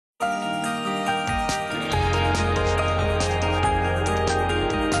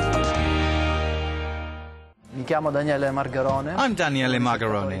I'm Daniele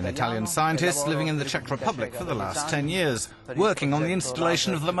Margarone, an Italian scientist living in the Czech Republic for the last 10 years, working on the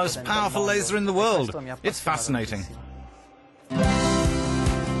installation of the most powerful laser in the world. It's fascinating.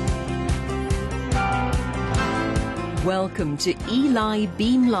 Welcome to Eli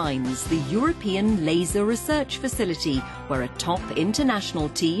Beamlines, the European Laser Research Facility, where a top international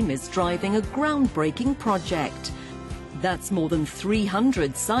team is driving a groundbreaking project. That's more than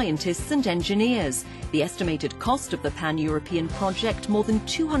 300 scientists and engineers. The estimated cost of the pan-European project, more than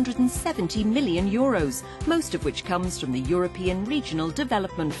 270 million euros, most of which comes from the European Regional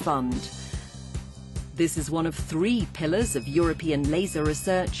Development Fund. This is one of 3 pillars of European laser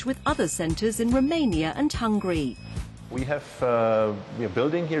research, with other centres in Romania and Hungary. We are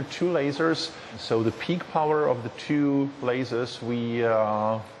building here 2 lasers, so the peak power of the 2 lasers we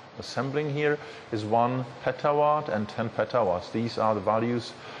are assembling here is 1 petawatt and 10 petawatts. These are the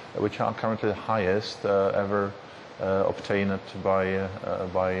values which are currently the highest ever obtained by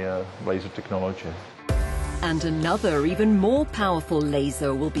laser technology. And another, even more powerful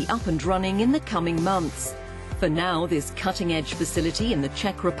laser will be up and running in the coming months. For now, this cutting-edge facility in the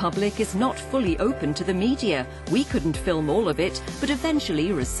Czech Republic is not fully open to the media. We couldn't film all of it, but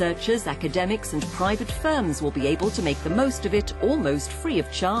eventually researchers, academics and private firms will be able to make the most of it almost free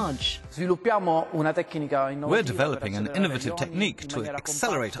of charge. We're developing an innovative technique to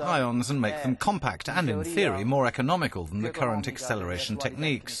accelerate ions and make them compact and, in theory, more economical than the current acceleration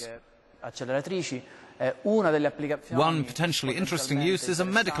techniques. One potentially interesting use is a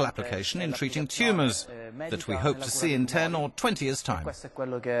medical application in treating tumours that we hope to see in 10 or 20 years' time.